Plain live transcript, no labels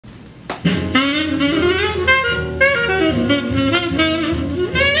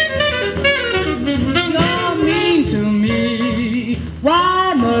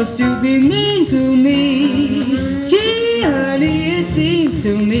must you be mean to me? Gee, honey, it seems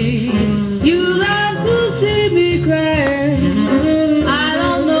to me you love to see me crying. I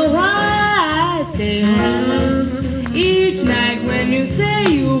don't know why I stay home each night when you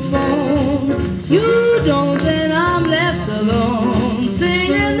say you phone. You don't, and I'm left alone,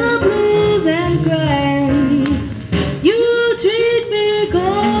 singing the blues and crying. You treat me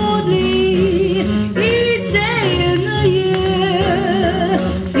coldly each day in the year.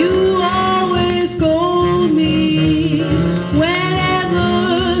 You always scold me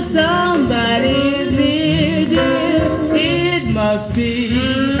whenever somebody's near, dear. It must be